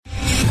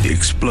the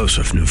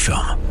explosive new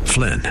film,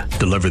 Flynn,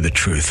 Deliver the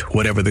Truth,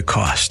 Whatever the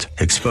Cost,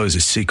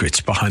 exposes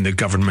secrets behind the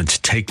government's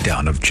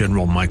takedown of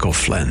General Michael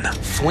Flynn.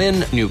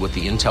 Flynn knew what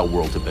the intel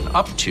world had been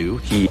up to.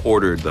 He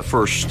ordered the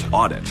first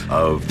audit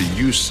of the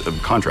use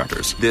of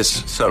contractors.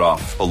 This set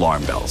off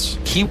alarm bells.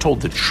 He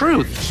told the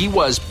truth. He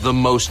was the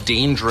most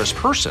dangerous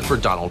person for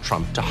Donald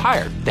Trump to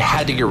hire. They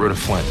had to get rid of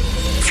Flynn.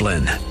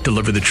 Flynn,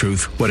 Deliver the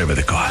Truth, Whatever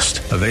the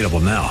Cost. Available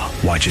now.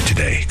 Watch it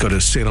today. Go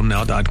to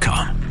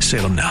salemnow.com.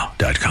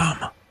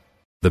 salemnow.com.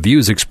 The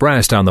views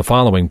expressed on the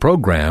following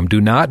program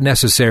do not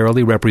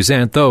necessarily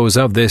represent those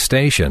of this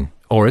station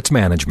or its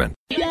management.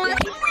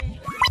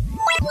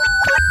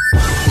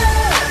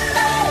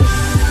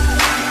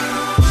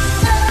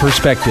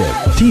 Perspective,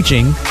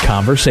 teaching,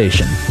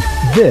 conversation.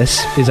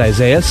 This is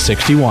Isaiah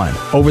 61.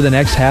 Over the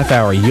next half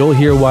hour, you'll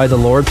hear why the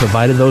Lord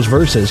provided those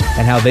verses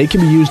and how they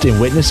can be used in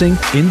witnessing,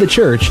 in the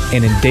church,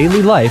 and in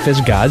daily life as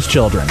God's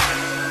children.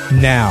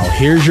 Now,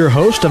 here's your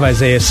host of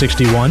Isaiah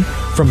 61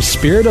 from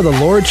Spirit of the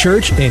Lord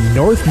Church in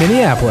North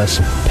Minneapolis,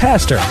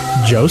 Pastor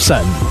Joe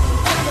Sutton.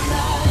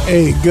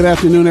 Hey, good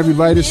afternoon,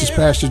 everybody. This is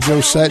Pastor Joe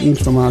Sutton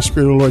from our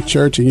Spirit of the Lord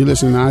Church, and you're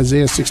listening to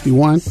Isaiah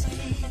 61,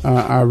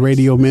 our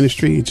radio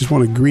ministry. I just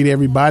want to greet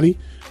everybody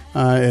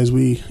as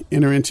we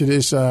enter into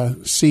this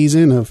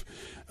season of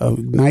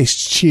nice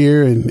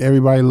cheer, and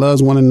everybody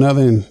loves one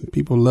another, and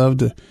people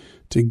love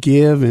to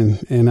give,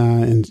 and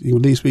at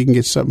least we can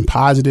get something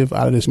positive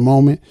out of this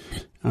moment.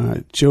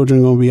 Children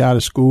are going to be out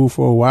of school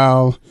for a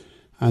while.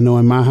 I know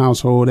in my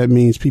household that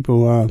means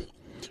people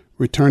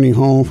returning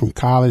home from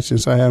college,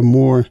 since I have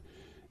more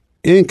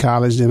in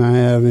college than I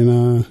have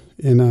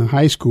in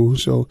high school.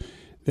 So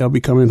they'll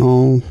be coming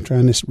home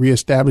trying to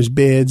reestablish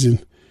beds,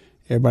 and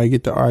everybody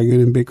get to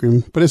arguing and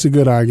bickering. But it's a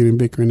good arguing and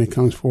bickering that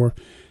comes forth.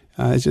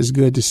 It's just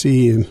good to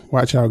see and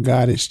watch how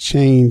God has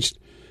changed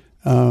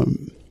the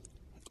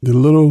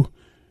little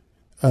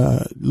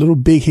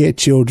big head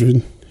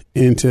children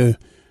into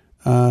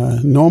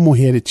normal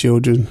headed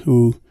children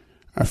who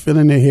are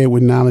filling their head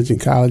with knowledge in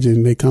college,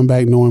 and they come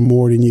back knowing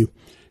more than you.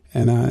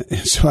 And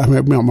so I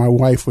remember my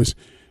wife was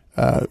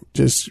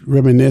just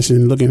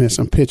reminiscing, looking at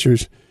some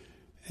pictures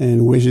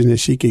and wishing that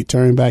she could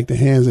turn back the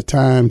hands of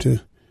time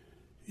to,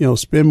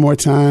 spend more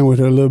time with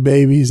her little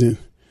babies. And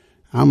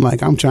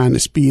I'm trying to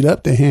speed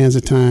up the hands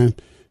of time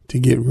to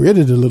get rid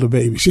of the little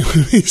babies.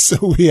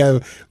 So we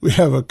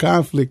have a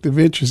conflict of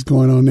interest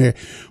going on there,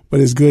 but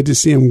it's good to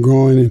see them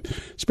growing, and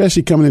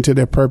especially coming into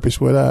their purpose,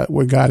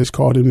 what God has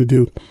called them to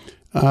do.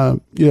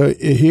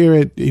 Here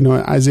at,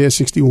 Isaiah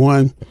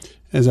 61,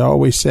 as I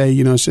always say,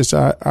 it's just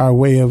our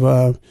way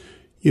of,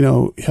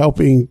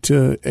 helping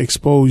to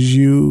expose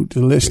you,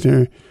 the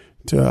listener,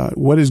 to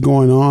what is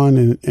going on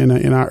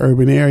in our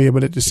urban area,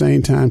 but at the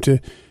same time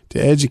to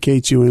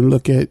educate you and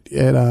look at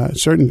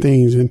certain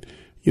things. And,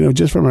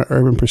 just from an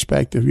urban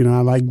perspective,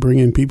 I like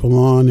bringing people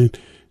on and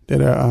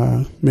that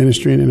are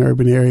ministering in an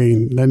urban area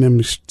and letting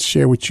them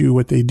share with you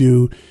what they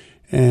do.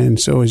 And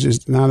so it's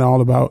just not all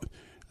about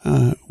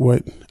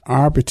what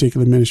our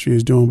particular ministry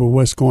is doing, but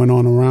what's going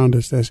on around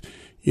us. That's,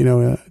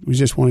 we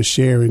just want to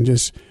share and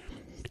just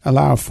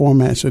allow a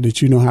format so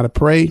that you know how to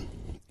pray,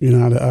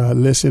 how to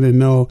listen and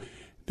know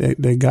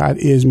that God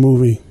is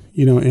moving,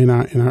 in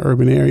our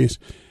urban areas.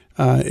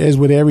 As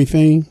with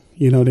everything,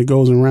 that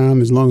goes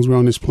around, as long as we're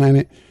on this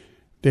planet,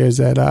 there's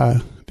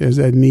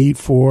that need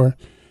for,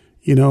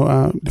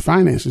 the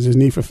finances. There's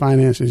need for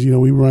finances.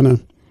 We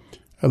run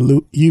a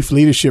youth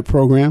leadership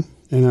program,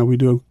 and we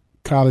do a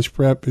college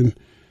prep and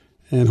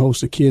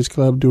host a kids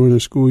club during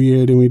the school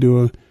year. Then we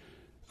do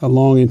a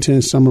long,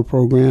 intense summer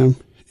program,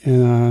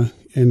 and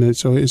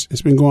so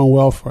it's been going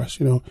well for us,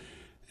 And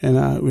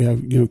we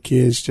have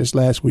kids. Just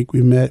last week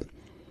we met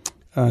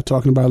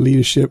talking about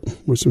leadership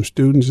with some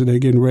students, and they're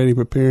getting ready,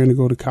 preparing to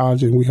go to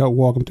college, and we help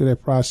walk them through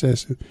that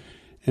process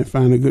and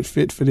find a good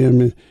fit for them,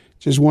 and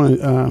just want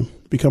to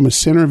become a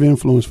center of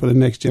influence for the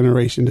next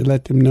generation, to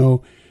let them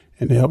know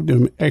and to help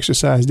them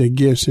exercise their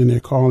gifts and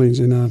their callings.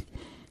 And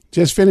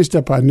just finished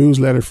up our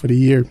newsletter for the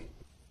year.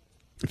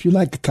 If you'd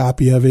like a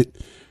copy of it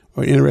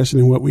or interested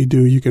in what we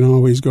do, you can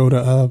always go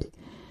to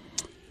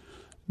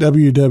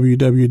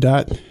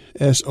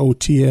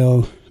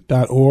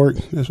www.sotl.org.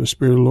 That's for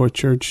Spirit of the Lord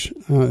Church.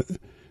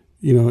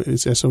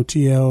 It's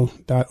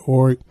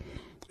sotl.org.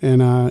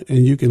 And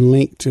you can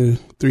link to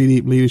 3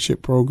 Deep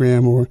Leadership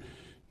Program, or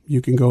you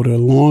can go to a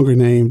longer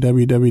name,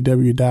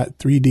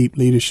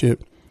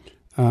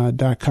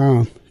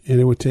 www.3deepleadership.com, and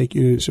it will take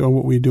you to show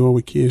what we're doing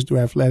with kids through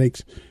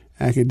athletics,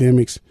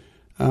 academics,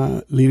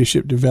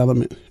 leadership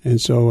development. And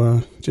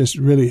so just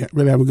really have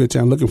a good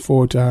time. Looking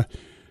forward to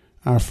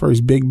our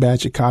first big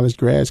batch of college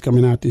grads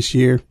coming out this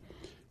year,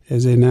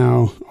 as they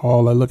now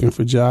all are looking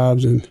for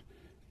jobs and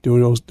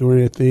doing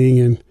their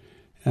thing. And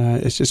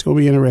it's just going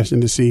to be interesting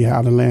to see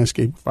how the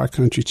landscape of our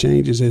country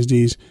changes as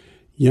these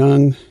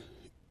young,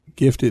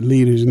 gifted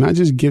leaders, not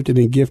just gifted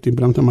in gifting,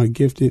 but I'm talking about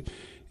gifted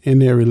in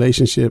their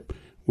relationship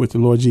with the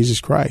Lord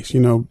Jesus Christ.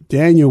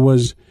 Daniel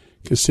was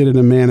considered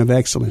a man of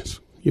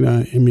excellence. He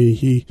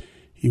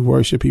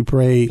worshiped, he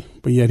prayed,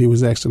 but yet he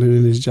was excellent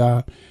in his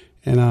job.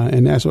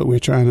 And that's what we're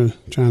trying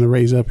to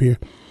raise up here.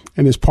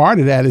 And as part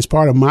of that, as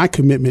part of my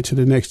commitment to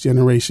the next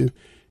generation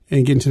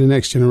and getting to the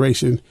next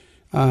generation,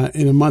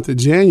 in the month of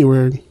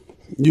January,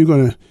 you're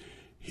going to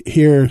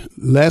hear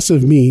less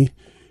of me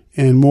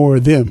and more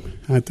of them.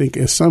 I think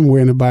it's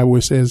somewhere in the Bible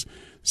it says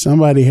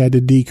somebody had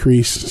to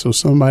decrease, so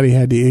somebody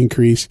had to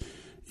increase.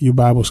 You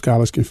Bible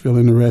scholars can fill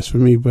in the rest for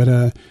me.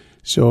 But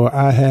so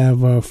I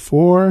have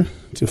 4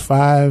 to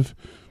 5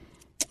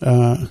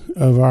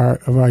 of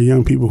our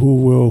young people who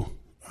will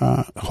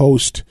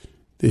host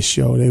this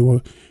show.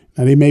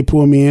 They may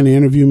pull me in and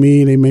interview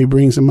me. They may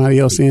bring somebody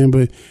else in,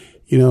 but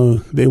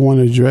they want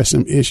to address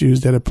some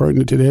issues that are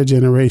pertinent to their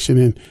generation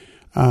and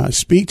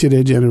speak to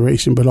their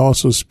generation, but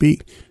also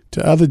speak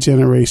to other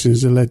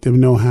generations to let them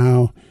know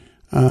how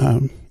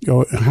and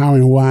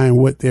why and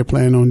what they're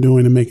planning on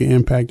doing to make an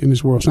impact in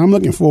this world. So I'm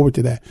looking forward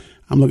to that.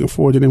 I'm looking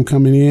forward to them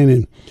coming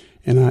in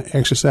and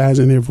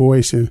exercising their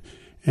voice, and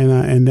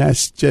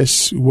that's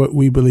just what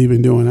we believe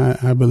in doing.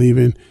 I believe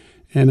in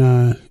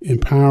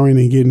empowering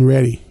and getting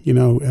ready.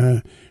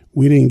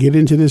 We didn't get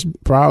into this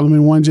problem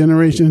in one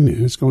generation.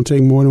 It's going to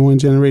take more than one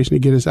generation to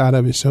get us out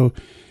of it. So,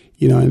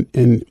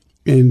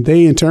 and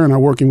they in turn are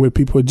working with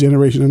people a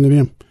generation under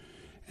them.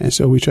 And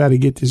so we try to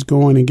get this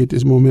going and get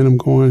this momentum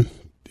going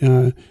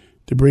to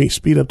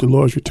speed up the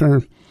Lord's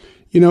return.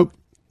 In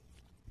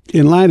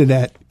light of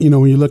that,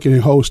 when you're looking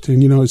at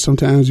hosting,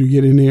 sometimes you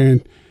get in there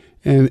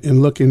and I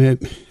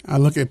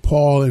look at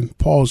Paul and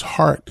Paul's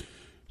heart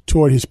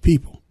toward his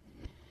people.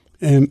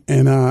 And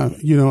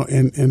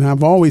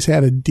I've always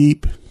had a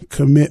deep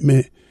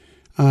commitment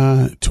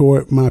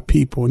toward my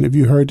people. And if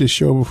you heard this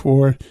show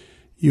before,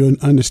 you'll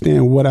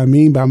understand what I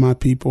mean by my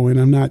people. And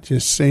I'm not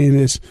just saying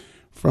this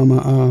from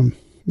an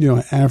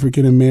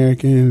African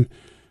American,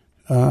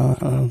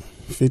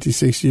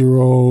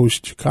 56-year-old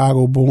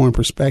Chicago-born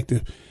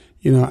perspective.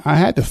 I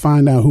had to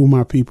find out who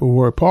my people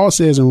were. Paul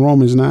says in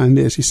Romans 9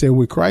 this, he said,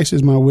 "With Christ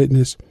as my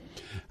witness,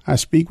 I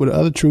speak with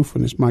utter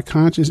truthfulness. My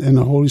conscience and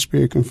the Holy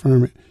Spirit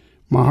confirm it.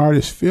 My heart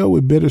is filled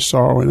with bitter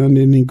sorrow and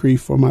unending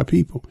grief for my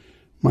people,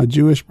 my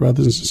Jewish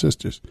brothers and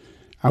sisters.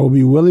 I will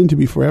be willing to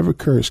be forever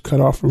cursed, cut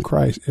off from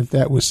Christ, if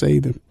that would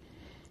save them.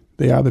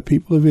 They are the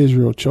people of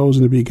Israel,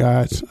 chosen to be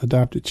God's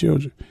adopted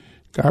children.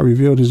 God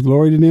revealed his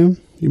glory to them.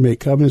 He made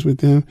covenants with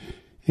them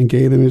and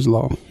gave them his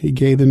law. He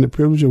gave them the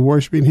privilege of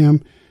worshiping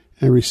him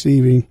and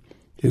receiving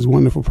his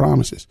wonderful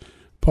promises."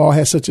 Paul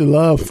had such a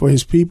love for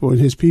his people, and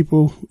his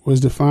people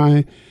was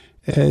defined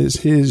as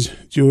his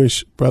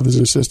Jewish brothers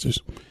and sisters.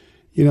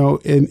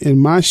 In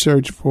my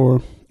search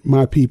for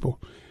my people,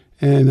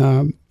 and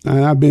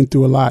I've been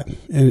through a lot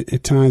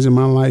at times in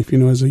my life.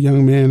 As a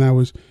young man, I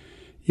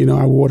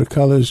wore the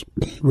colors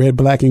red,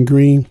 black, and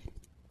green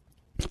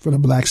for the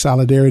Black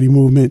Solidarity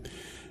movement,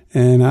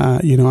 and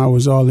I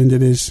was all into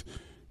this,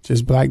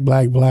 just black,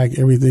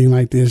 everything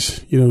like this,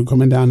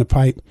 coming down the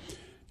pipe,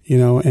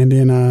 and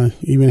then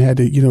even had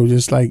to,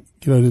 just like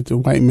that the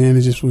white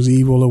man just was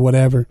evil or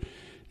whatever,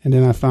 and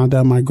then I found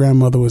out my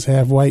grandmother was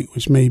half white,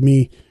 which made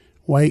me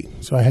white,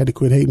 so I had to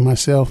quit hating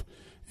myself,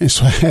 and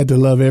so I had to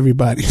love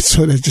everybody.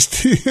 So that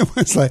just it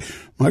was like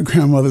my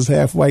grandmother's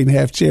half white and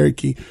half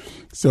Cherokee,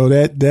 so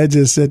that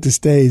just set the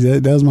stage.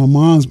 That was my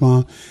mom's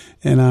mom,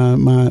 and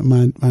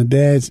my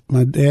dad's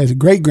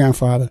great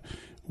grandfather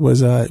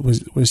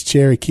was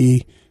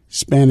Cherokee,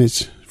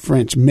 Spanish,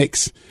 French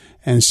mix,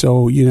 and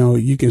so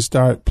you can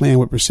start playing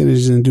with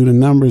percentages and do the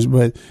numbers,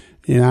 but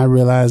I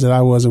realized that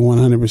I wasn't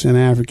 100%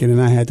 African,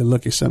 and I had to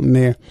look at something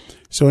there.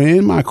 So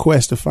in my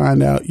quest to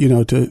find out,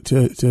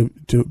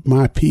 to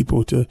my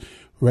people, to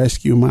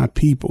rescue my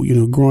people,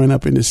 growing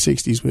up in the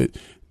 60s with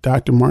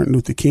Dr. Martin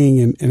Luther King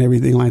and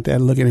everything like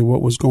that, looking at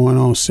what was going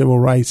on, civil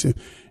rights and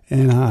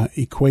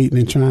equating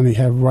and trying to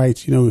have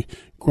rights,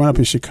 growing up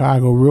in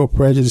Chicago, real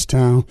prejudice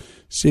town,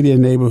 city of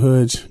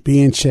neighborhoods,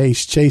 being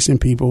chasing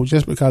people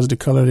just because of the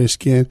color of their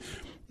skin,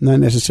 not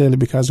necessarily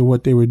because of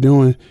what they were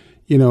doing.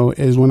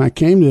 As when I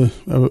came to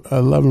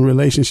a loving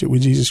relationship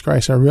with Jesus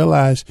Christ, I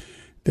realized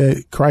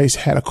that Christ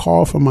had a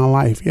call for my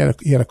life. He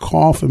had a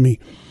call for me.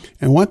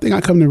 And one thing I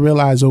come to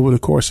realize over the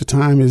course of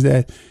time is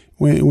that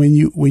when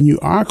you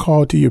are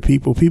called to your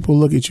people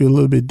look at you a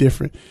little bit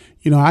different.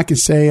 I can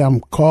say I'm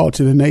called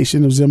to the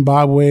nation of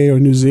Zimbabwe or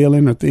New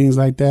Zealand or things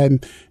like that,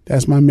 and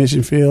that's my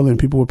mission field, and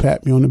people would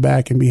pat me on the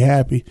back and be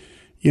happy.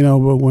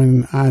 But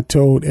when I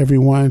told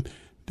everyone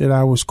that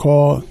I was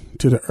called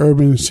to the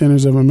urban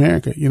centers of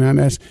America,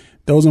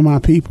 those are my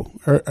people.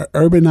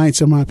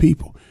 Urbanites are my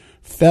people.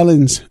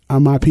 Felons are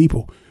my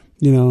people.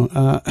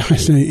 I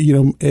say,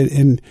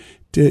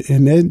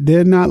 and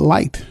they're not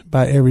liked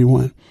by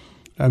everyone.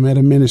 I met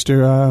a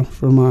minister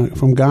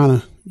from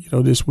Ghana,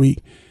 this week,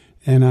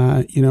 and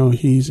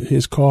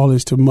his call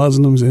is to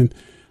Muslims and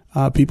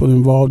people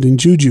involved in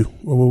juju,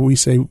 or what we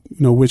say,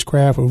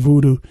 witchcraft or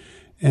voodoo.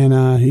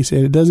 And he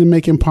said it doesn't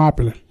make him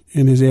popular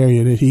in his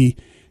area that he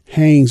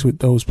hangs with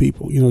those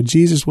people.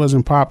 Jesus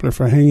wasn't popular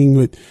for hanging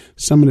with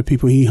some of the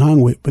people he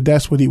hung with, but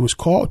that's what he was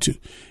called to.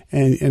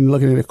 And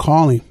looking at a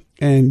calling,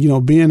 and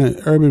being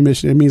an urban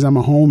missionary means I'm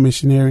a home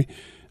missionary.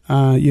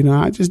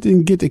 I just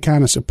didn't get the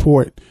kind of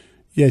support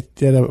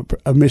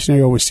a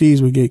missionary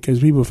overseas would get, because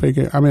people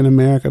figure, I'm in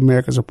America.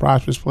 America's a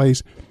prosperous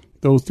place.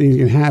 Those things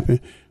can happen.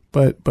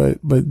 But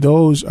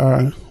those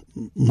are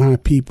my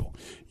people.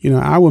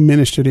 I will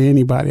minister to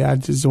anybody. I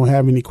just don't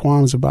have any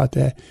qualms about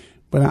that.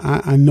 But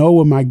I know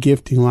where my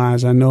gifting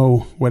lies. I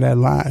know where that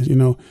lies.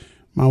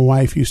 My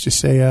wife used to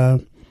say, I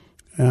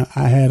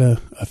had a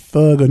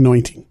thug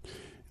anointing,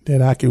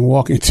 that I can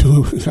walk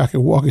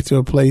into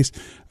a place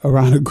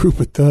around a group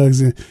of thugs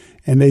and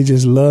they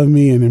just love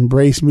me and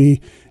embrace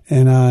me.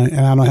 And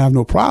I don't have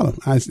no problem.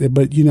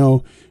 But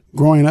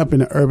growing up in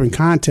the urban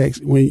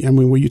context, when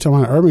you talk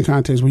about an urban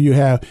context, where you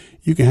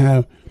can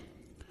have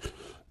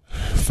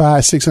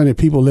 500-600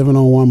 people living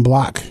on one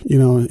block,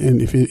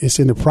 and if it's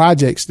in the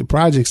projects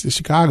in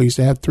Chicago used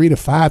to have 3,000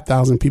 to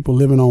 5,000 people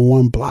living on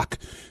one block.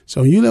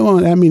 So you live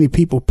on that many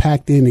people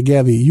packed in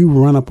together, you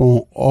run up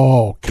on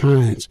all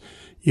kinds.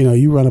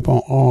 You run up on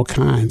all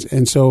kinds.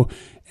 And so,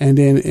 and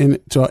then in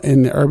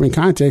the urban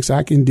context,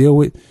 I can deal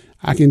with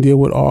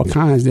all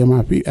kinds. They're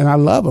my people, and I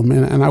love them.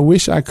 And I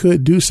wish I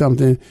could do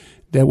something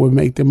that would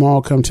make them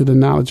all come to the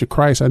knowledge of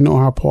Christ. I know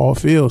how Paul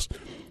feels,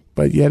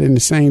 but yet in the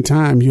same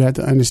time, you have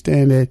to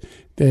understand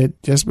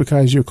that just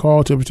because you're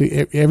called to a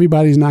particular,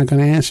 everybody's not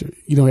going to answer.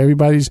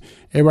 Everybody's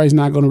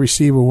not going to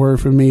receive a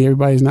word from me.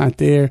 Everybody's not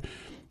there.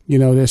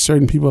 There's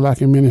certain people I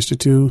can minister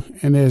to,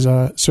 and there's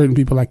certain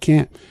people I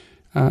can't.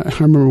 I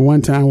remember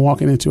one time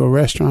walking into a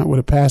restaurant with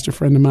a pastor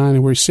friend of mine,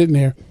 and we're sitting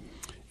there,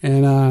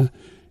 and I'm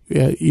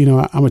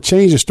gonna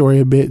change the story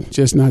a bit,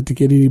 just not to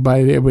get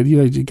anybody there. But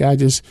the guy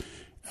just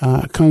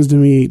comes to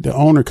me. The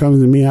owner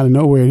comes to me out of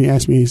nowhere, and he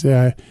asked me.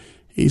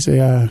 He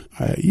said,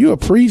 "You a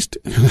priest?"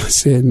 And I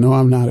said, "No,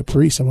 I'm not a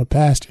priest. I'm a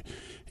pastor."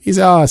 He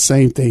said, "Oh,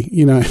 same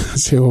thing." I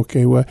said,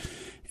 "Okay, well."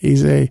 He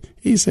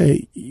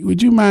said,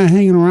 "Would you mind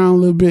hanging around a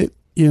little bit?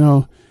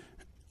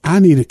 I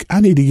need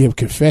to give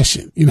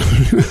confession."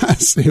 I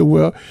said,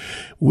 "Well,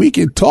 we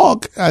can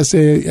talk." I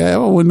said, "I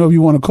don't know if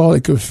you want to call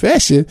it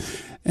confession."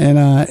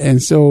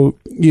 And so,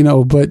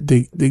 but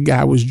the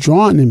guy was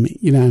drawn to me,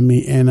 you know what I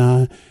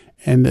mean?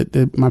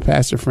 And my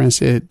pastor friend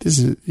said, "This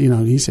is,"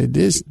 he said,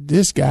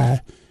 this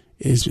guy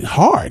is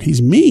hard.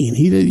 He's mean.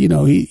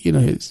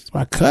 He's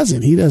my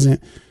cousin. He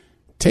doesn't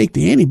take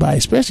to anybody,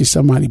 especially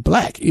somebody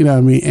black, you know what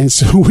I mean? And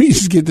so we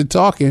just get to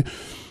talking.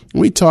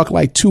 We talk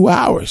like 2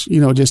 hours,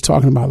 just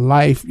talking about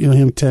life,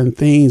 him telling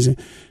things and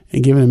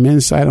giving him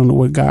insight on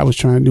what God was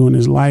trying to do in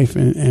his life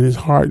and his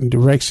heart and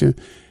direction.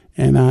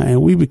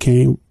 And we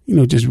became,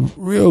 just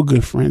real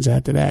good friends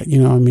after that,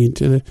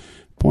 to the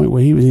point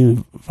where he was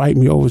even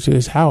inviting me over to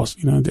his house,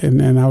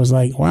 and I was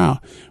like, wow.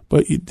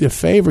 But the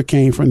favor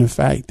came from the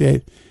fact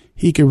that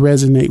he could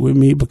resonate with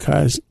me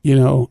because,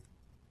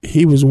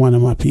 he was one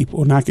of my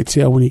people. And I could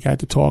tell when he got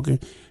to talking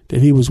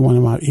that he was one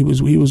of mine. He was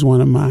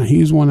one of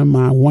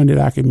mine, one that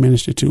I could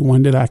minister to,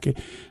 one that I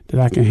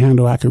can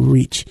handle, I could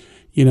reach,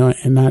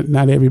 and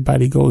not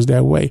everybody goes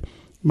that way.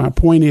 My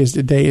point is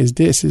today is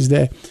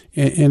that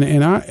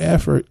in our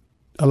effort,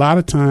 a lot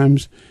of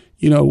times,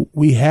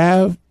 we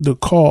have the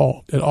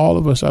call that all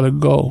of us are to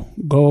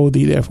go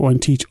thee therefore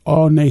and teach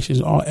all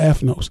nations, all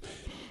ethnos.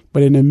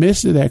 But in the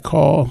midst of that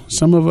call,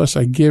 some of us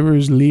are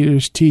givers,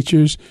 leaders,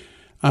 teachers.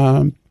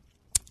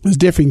 There's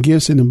different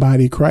gifts in the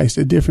body of Christ.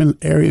 There are different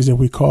areas that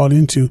we're called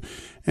into.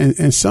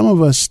 And some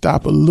of us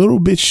stop a little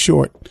bit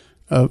short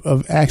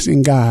of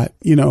asking God,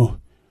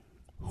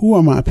 who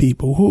are my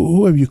people?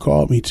 Who have you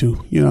called me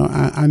to?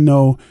 I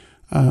know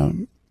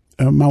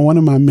one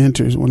of my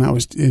mentors when I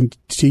was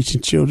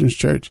teaching children's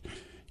church,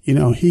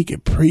 he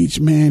could preach,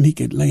 man. He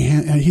could lay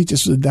hands. He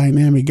just was a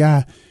dynamic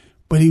guy.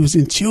 But he was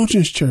in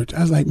children's church.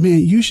 I was like,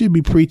 man, you should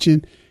be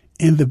preaching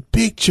in the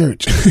big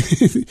church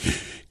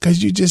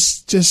because you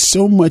just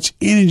so much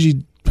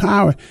energy,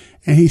 power.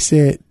 And he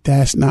said,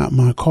 that's not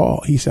my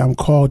call. He said, I'm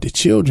called to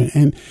children.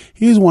 And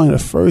he was one of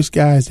the first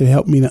guys that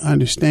helped me to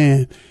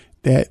understand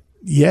that,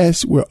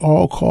 yes, we're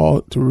all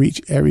called to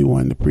reach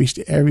everyone, to preach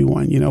to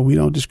everyone. We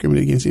don't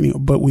discriminate against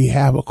anyone, but we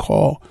have a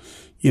call,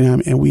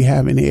 and we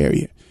have an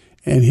area.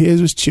 And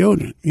his was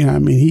children.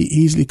 He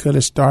easily could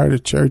have started a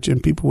church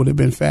and people would have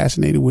been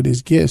fascinated with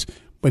his gifts,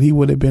 but he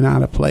would have been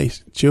out of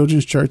place.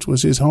 Children's church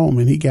was his home,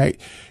 and he got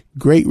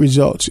great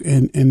results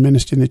in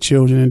ministering to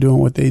children and doing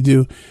what they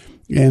do.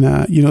 And,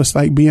 it's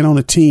like being on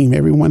a team.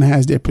 Everyone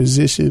has their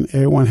position.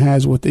 Everyone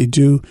has what they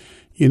do.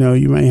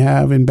 You may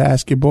have in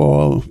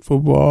basketball,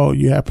 football,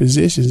 you have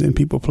positions and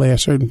people play a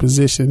certain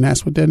position.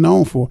 That's what they're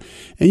known for.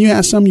 And you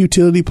have some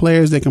utility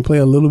players that can play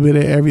a little bit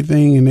of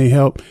everything and they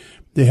help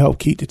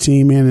keep the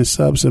team in and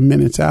sub some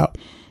minutes out.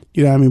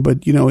 You know what I mean? But,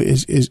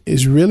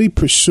 it's really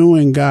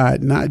pursuing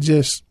God, not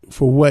just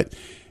for what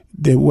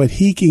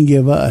he can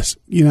give us,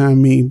 you know what I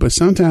mean? But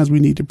sometimes we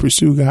need to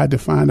pursue God to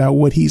find out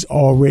what he's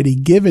already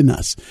given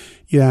us.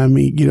 You know what I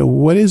mean?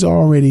 What is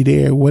already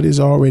there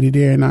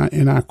in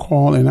our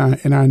call, in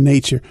our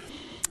nature.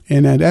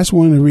 And that's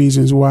one of the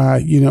reasons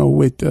why,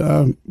 with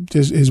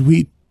just as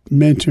we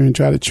mentor and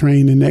try to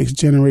train the next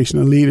generation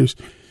of leaders,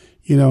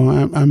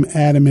 I'm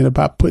adamant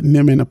about putting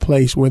them in a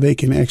place where they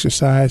can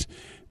exercise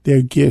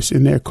their gifts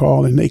and their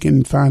call, and they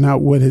can find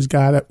out what has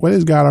God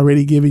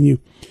already given you,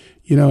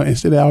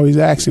 instead of always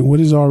asking what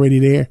is already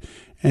there.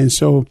 And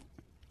so,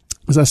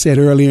 as I said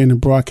earlier in the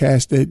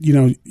broadcast, that,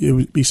 it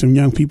would be some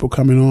young people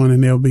coming on,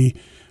 and they'll be,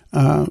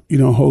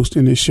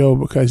 hosting this show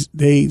because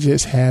they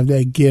just have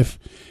that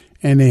gift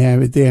and they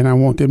have it there. And I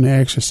want them to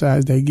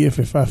exercise that gift.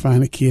 If I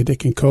find a kid that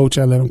can coach,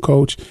 I let them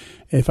coach.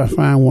 If I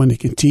find one that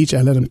can teach,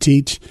 I let them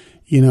teach,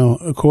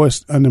 of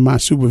course, under my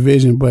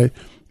supervision. But,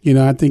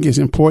 I think it's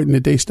important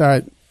that they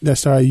start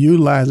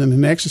utilizing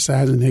and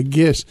exercising their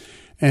gifts,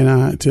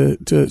 and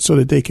so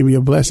that they can be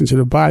a blessing to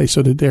the body,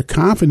 so that their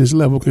confidence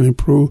level can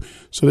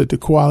improve, so that the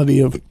quality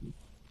of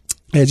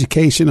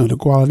education or the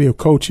quality of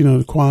coaching or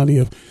the quality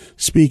of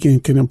speaking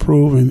can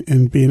improve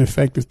and be an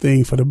effective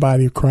thing for the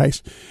body of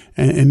Christ.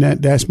 And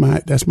that's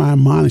my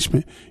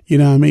admonishment.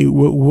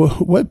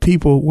 What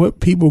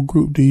people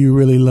group do you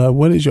really love?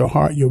 What is your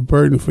heart, your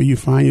burden for you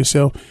find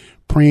yourself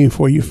praying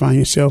for, you find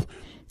yourself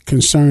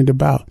concerned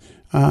about?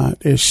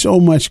 There's so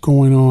much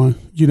going on,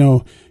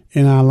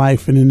 in our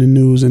life and in the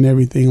news and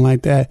everything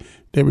like that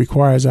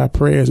requires our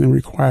prayers and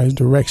requires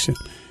direction.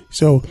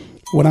 So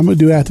what I'm going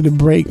to do after the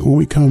break, when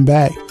we come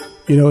back,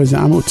 is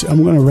I'm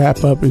going to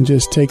wrap up and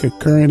just take a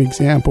current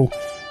example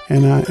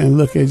and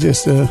look at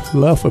just the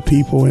love for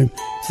people and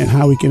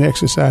how we can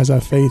exercise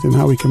our faith and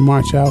how we can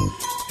march out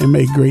and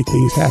make great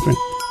things happen.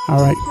 All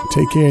right,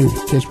 take care and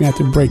catch me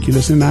after the break. You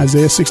listen to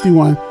Isaiah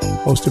 61,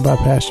 hosted by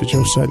Pastor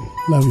Joe Sutton.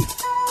 Love you.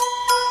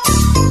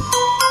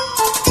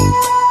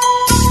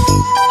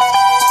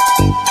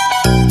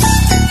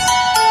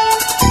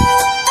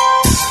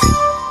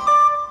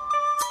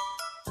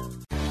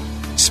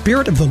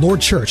 Spirit of the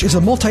Lord Church is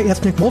a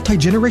multi-ethnic,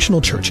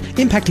 multi-generational church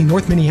impacting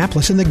North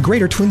Minneapolis and the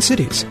greater Twin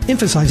Cities,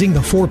 emphasizing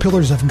the 4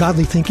 pillars of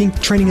godly thinking,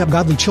 training up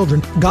godly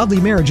children,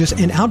 godly marriages,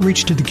 and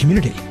outreach to the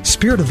community.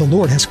 Spirit of the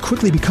Lord has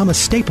quickly become a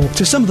staple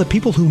to some of the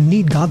people who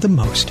need God the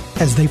most.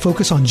 As they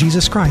focus on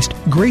Jesus Christ,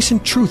 grace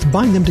and truth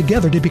bind them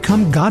together to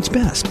become God's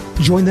best.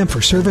 Join them for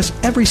service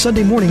every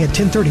Sunday morning at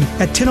 10:30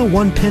 at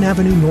 1001 Penn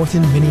Avenue North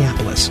in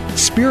Minneapolis.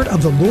 Spirit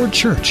of the Lord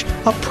Church,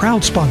 a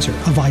proud sponsor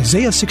of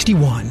Isaiah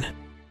 61.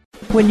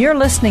 When you're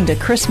listening to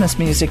Christmas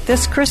music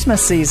this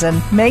Christmas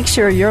season, make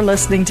sure you're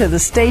listening to the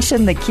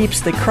station that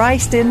keeps the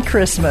Christ in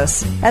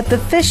Christmas. At the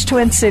Fish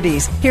Twin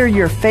Cities, hear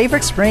your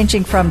favorites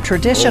ranging from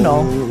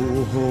traditional,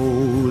 "Oh,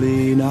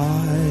 holy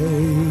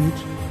night,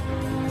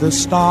 the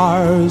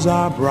stars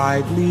are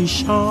brightly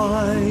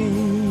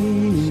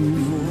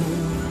shining,"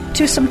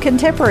 to some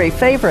contemporary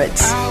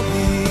favorites.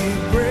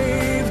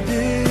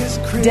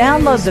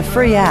 Download the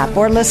free app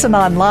or listen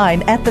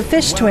online at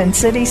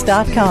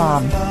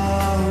thefishtwincities.com.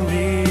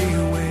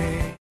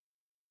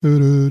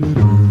 I'm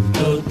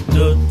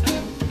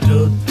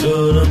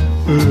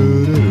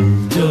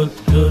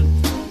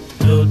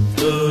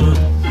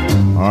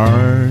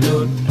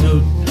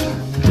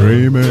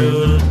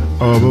dreaming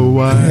of a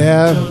white.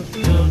 Yeah,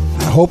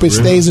 I hope it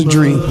stays a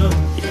dream.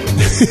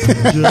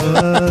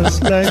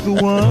 Just like the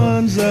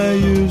ones I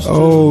used to.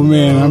 Oh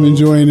man, I'm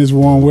enjoying this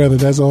warm weather.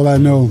 That's all I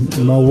know.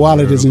 My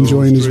wallet is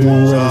enjoying this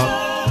warm weather.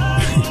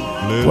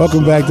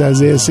 Welcome back to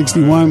Isaiah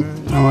 61.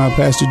 I'm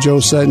Pastor Joe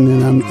Sutton,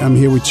 and I'm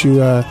here with you,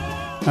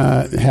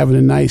 having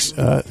a nice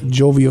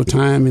jovial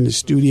time in the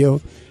studio.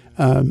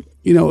 And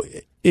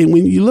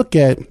when you look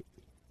at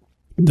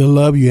the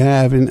love you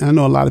have, and I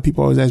know a lot of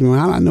people always ask me, well,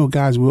 how do I know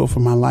God's will for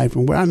my life,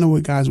 and where I know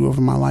what God's will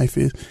for my life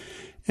is.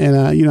 And,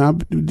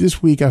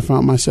 this week I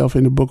found myself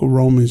in the book of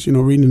Romans,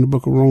 reading the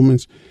book of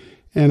Romans.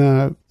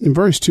 And in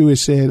verse 2, it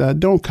said,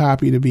 don't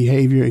copy the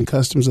behavior and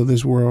customs of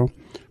this world,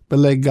 but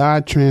let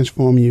God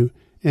transform you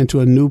into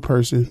a new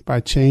person by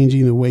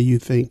changing the way you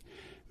think.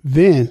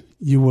 Then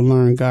you will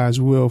learn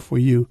God's will for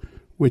you,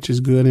 which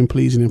is good and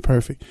pleasing and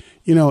perfect.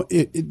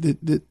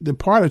 The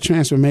part of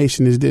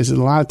transformation is this. A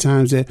lot of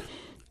times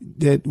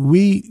that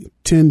we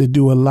tend to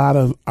do a lot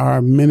of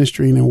our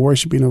ministering and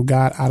worshiping of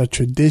God out of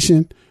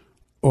tradition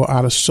or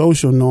out of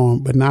social norm,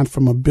 but not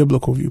from a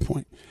biblical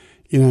viewpoint.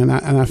 And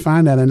I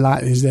find that a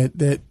lot is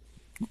that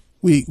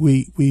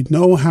we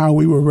know how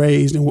we were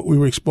raised and what we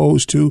were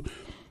exposed to,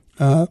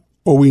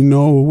 or we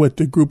know what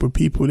the group of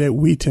people that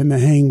we tend to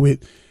hang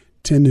with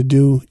tend to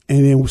do.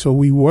 And then so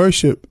we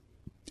worship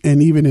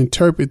and even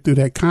interpret through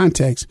that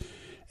context,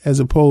 as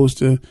opposed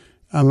to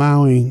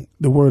allowing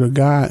the word of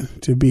God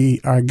to be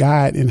our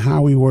guide in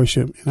how we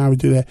worship and how we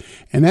do that.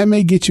 And that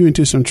may get you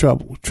into some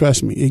trouble.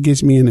 Trust me, it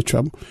gets me into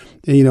trouble.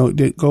 And,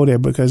 to go there,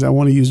 because I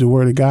want to use the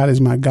word of God as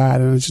my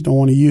guide, and I just don't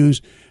want to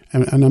use,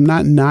 and I'm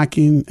not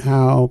knocking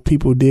how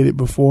people did it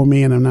before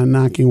me, and I'm not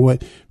knocking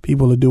what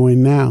people are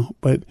doing now,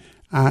 but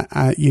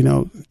I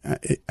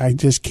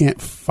just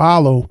can't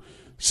follow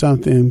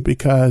something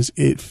because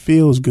it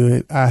feels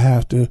good. I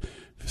have to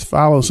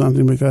follow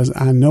something because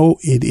I know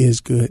it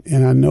is good,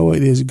 and I know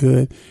it is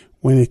good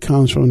when it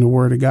comes from the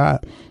word of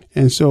God.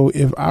 And so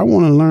if I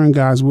want to learn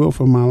God's will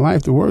for my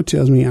life, the word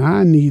tells me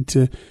I need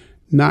to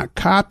not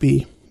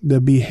copy the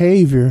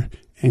behavior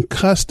and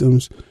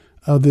customs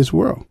of this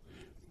world,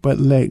 but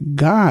let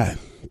God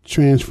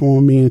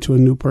transform me into a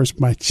new person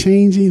by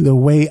changing the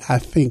way I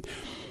think.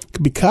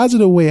 because of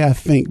the way I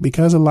think,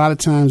 because a lot of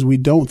times we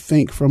don't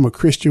think from a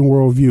Christian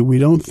worldview. We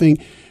don't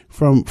think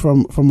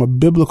from a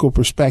biblical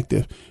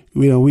perspective.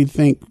 We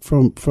think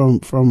from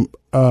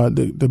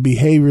the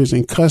behaviors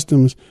and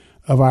customs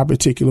of our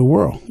particular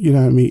world. You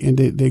know what I mean? And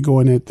they go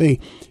in that thing.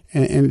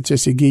 And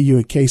just to give you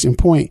a case in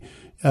point,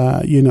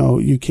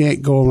 you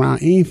can't go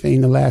around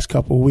anything the last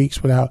couple of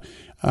weeks without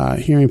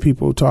hearing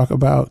people talk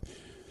about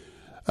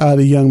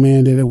the young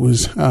man that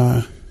was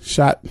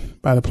shot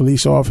by the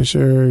police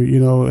officer,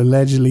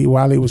 allegedly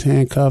while he was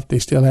handcuffed. They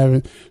still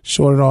haven't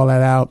sorted all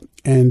that out.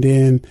 And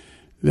then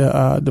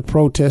the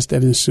protest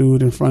that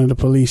ensued in front of the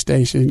police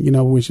station,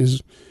 which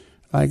is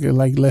like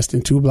less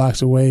than 2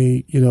 blocks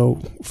away,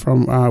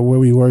 from where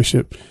we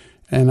worship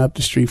and up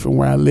the street from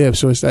where I live.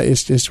 So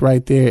it's just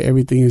right there.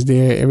 Everything is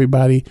there.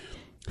 Everybody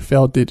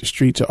felt it. The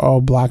streets are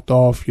all blocked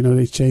off.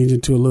 They changed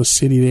into a little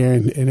city there,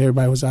 and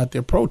everybody was out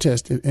there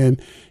protesting.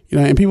 And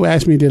people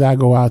asked me, did I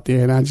go out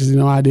there? And I just,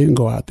 I didn't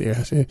go out there.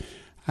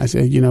 I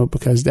said,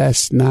 because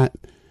that's not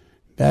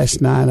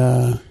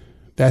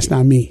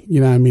me.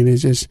 You know what I mean?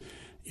 It's just,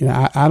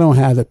 I don't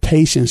have the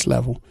patience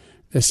level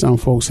that some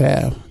folks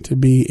have to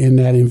be in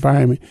that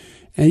environment.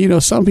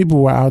 And, some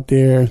people were out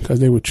there because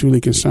they were truly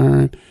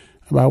concerned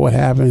about what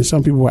happened.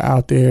 Some people were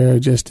out there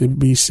just to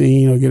be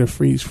seen or get a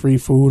free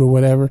food or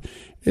whatever.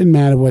 It didn't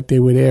matter what they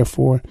were there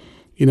for,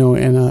 and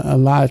a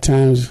lot of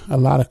times a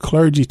lot of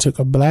clergy took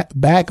a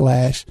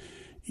backlash,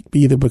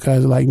 either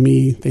because, like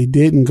me, they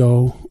didn't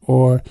go,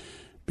 or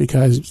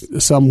because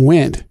some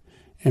went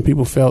and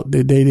people felt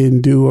that they didn't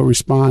do or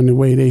respond the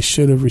way they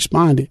should have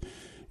responded,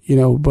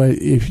 but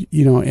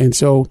and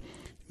so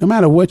no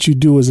matter what you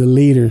do as a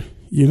leader,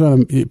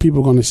 people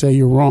are going to say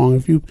you're wrong.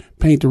 If you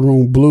paint the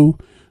room blue,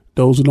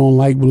 those who don't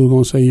like blue are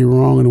going to say you're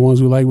wrong, and the ones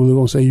who like blue are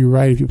going to say you're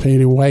right. If you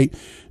paint it white,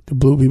 the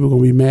blue people are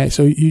going to be mad.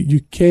 So you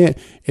can't,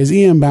 as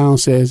Ian Bound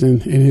says in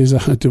his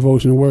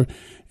devotional work,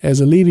 as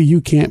a leader, you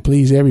can't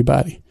please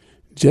everybody.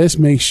 Just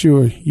make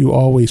sure you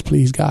always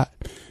please God.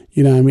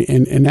 You know what I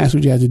mean? And that's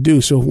what you have to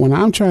do. So when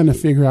I'm trying to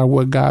figure out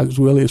what God's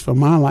will is for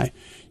my life,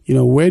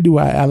 where do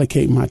I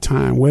allocate my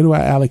time? Where do I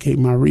allocate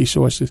my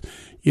resources?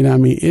 You know what I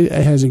mean? It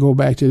has to go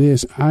back to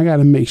this. I got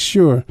to make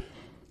sure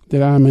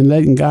that I'm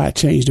letting God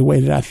change the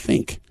way that I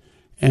think.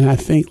 And I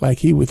think like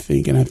he would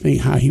think, and I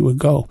think how he would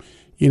go.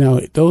 A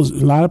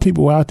lot of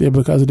people are out there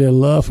because of their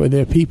love for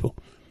their people.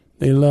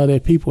 They love their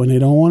people, and they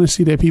don't want to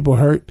see their people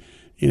hurt.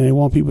 They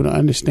want people to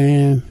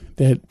understand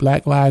that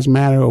Black Lives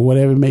Matter or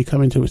whatever may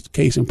come into a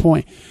case in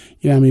point.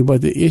 You know what I mean?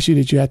 But the issue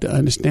that you have to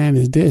understand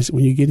is this,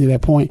 when you get to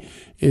that point,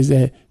 is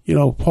that,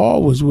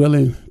 Paul was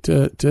willing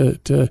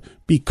to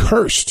be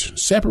cursed,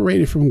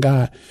 separated from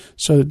God,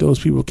 so that those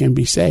people can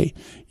be saved.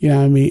 You know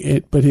what I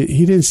mean? But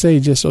he didn't say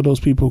just so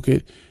those people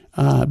could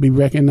be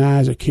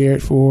recognized or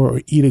cared for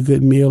or eat a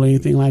good meal or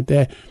anything like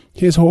that.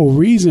 His whole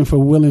reason for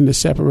willing to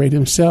separate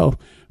himself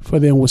for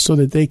them was so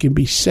that they can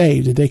be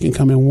saved, that they can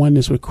come in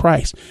oneness with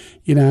Christ.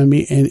 You know what I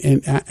mean?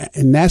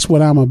 And that's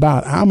what I'm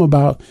about. I'm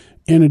about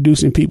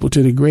introducing people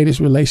to the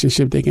greatest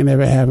relationship they can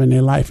ever have in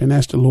their life, and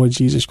that's the Lord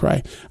Jesus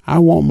Christ. I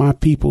want my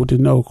people to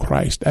know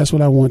Christ. That's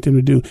what I want them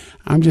to do.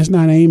 I'm just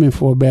not aiming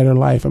for a better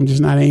life. I'm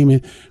just not aiming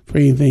for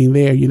anything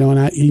there,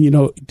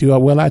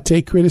 will I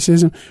take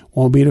criticism?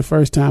 Won't be the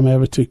first time I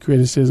ever took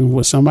criticism.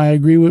 Will somebody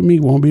agree with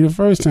me? Won't be the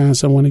first time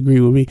someone agree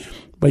with me.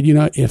 But,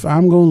 if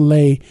I'm going to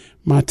lay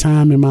my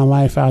time and my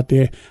life out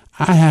there,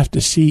 I have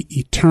to see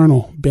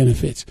eternal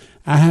benefits.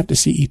 I have to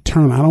see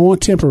eternal. I don't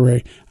want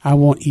temporary. I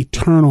want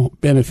eternal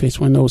benefits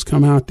when those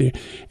come out there.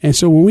 And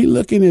so when we're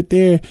looking at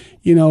there,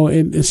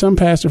 and some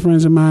pastor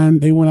friends of mine,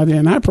 they went out there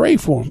and I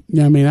prayed for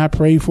them. I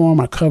prayed for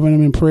them. I covered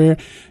them in prayer.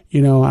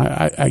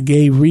 I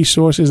gave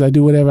resources. I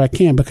do whatever I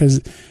can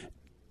because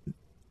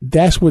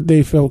that's what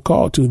they felt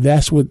called to.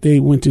 That's what they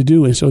went to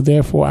do. And so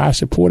therefore I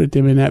supported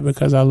them in that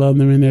because I love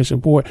them in their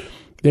support.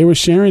 They were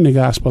sharing the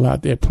gospel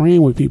out there,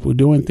 praying with people,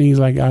 doing things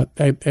like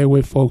that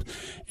with folks,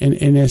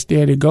 and that's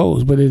there it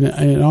goes. But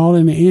in all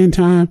in the end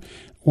time,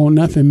 won't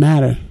nothing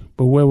matter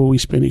but where will we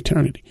spend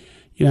eternity?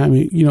 You know what I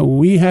mean?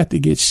 We have to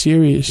get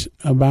serious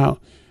about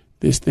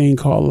this thing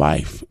called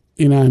life.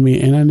 You know what I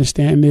mean? And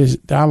understand this,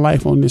 our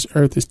life on this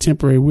earth is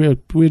temporary.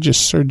 We're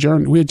just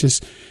sojourning. We're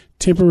just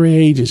temporary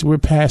agents. We're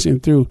passing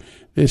through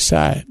this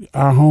side.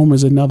 Our home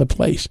is another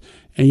place.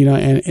 And,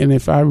 and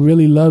if I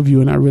really love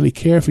you and I really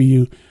care for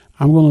you,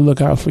 I'm going to look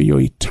out for your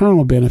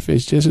eternal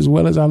benefits just as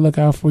well as I look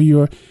out for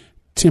your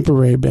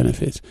temporary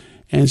benefits.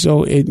 And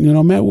so,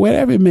 no matter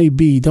whatever it may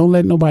be, don't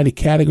let nobody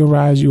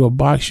categorize you or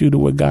box you to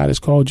what God has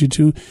called you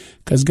to,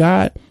 because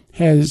God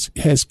has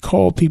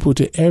called people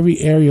to every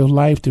area of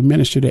life to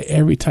minister to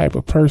every type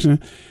of person.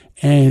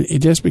 And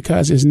just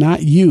because it's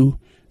not you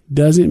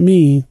doesn't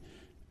mean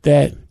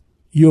that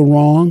you're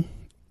wrong,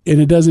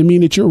 and it doesn't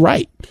mean that you're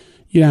right.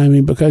 You know what I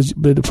mean? But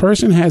the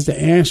person has the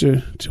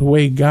answer to the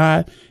way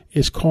God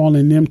is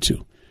calling them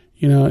to.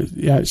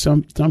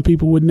 Some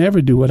people would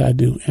never do what I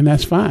do, and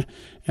that's fine.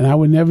 And I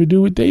would never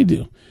do what they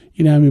do.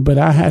 You know what I mean? But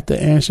I have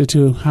to answer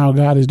to how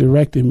God has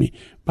directed me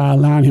by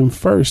allowing him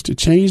first to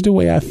change the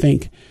way I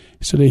think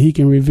so that he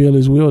can reveal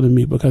his will to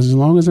me. Because as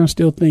long as I'm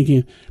still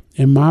thinking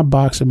in my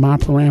box, in my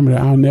parameter,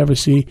 I'll never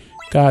see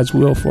God's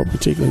will for a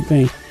particular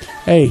thing.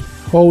 Hey,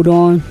 hold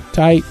on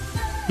tight.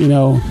 You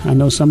know, I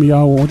know some of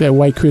y'all want that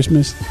white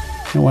Christmas,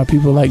 and why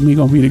people like me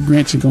gonna be the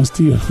Grinch and gonna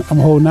steal. I'm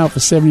holding out for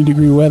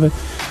 70-degree weather.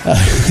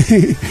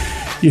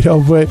 You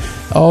know, but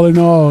all in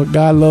all,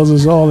 God loves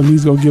us all, and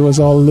He's gonna give us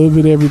all a little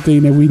bit of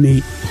everything that we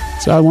need.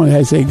 So I want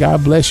to say,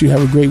 God bless you.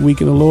 Have a great week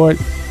in the Lord,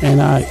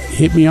 and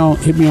hit me on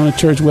the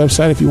church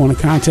website if you want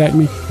to contact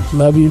me.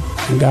 Love you,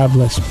 and God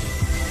bless you.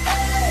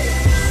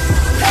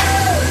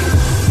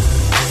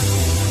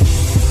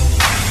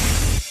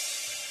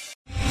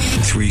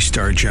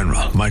 Three-star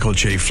General Michael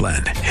J.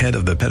 Flynn, head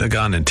of the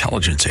Pentagon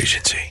Intelligence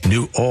Agency,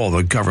 knew all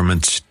the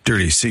government's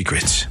dirty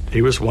secrets.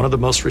 He was one of the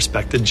most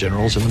respected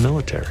generals in the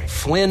military.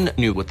 Flynn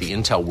knew what the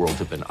intel world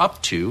had been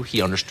up to.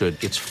 He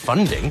understood its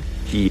funding.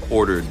 He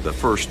ordered the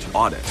first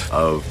audit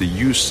of the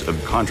use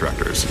of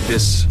contractors.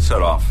 This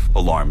set off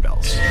alarm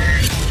bells.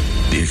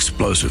 The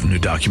explosive new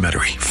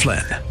documentary,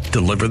 Flynn,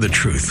 Deliver the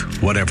Truth,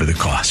 Whatever the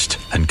Cost,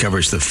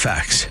 uncovers the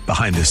facts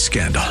behind this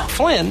scandal.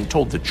 Flynn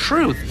told the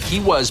truth. He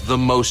was the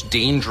most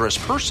dangerous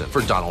person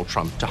for Donald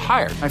Trump to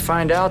hire. I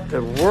find out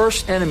the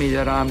worst enemy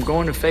that I'm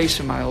going to face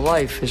in my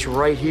life is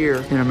right here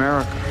in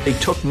America. They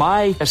took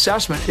my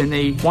assessment and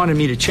they wanted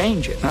me to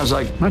change it. And I was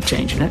like, I'm not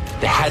changing it.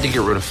 They had to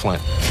get rid of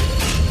Flynn.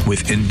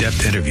 With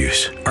in-depth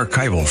interviews,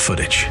 archival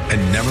footage,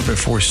 and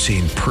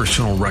never-before-seen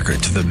personal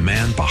records of the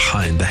man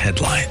behind the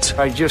headlines.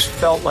 I just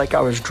felt like I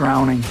was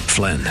drowning.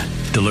 Flynn,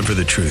 Deliver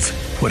the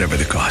Truth, Whatever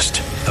the Cost.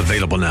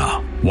 Available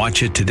now.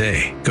 Watch it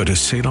today. Go to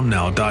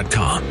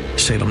salemnow.com.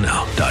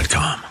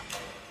 salemnow.com.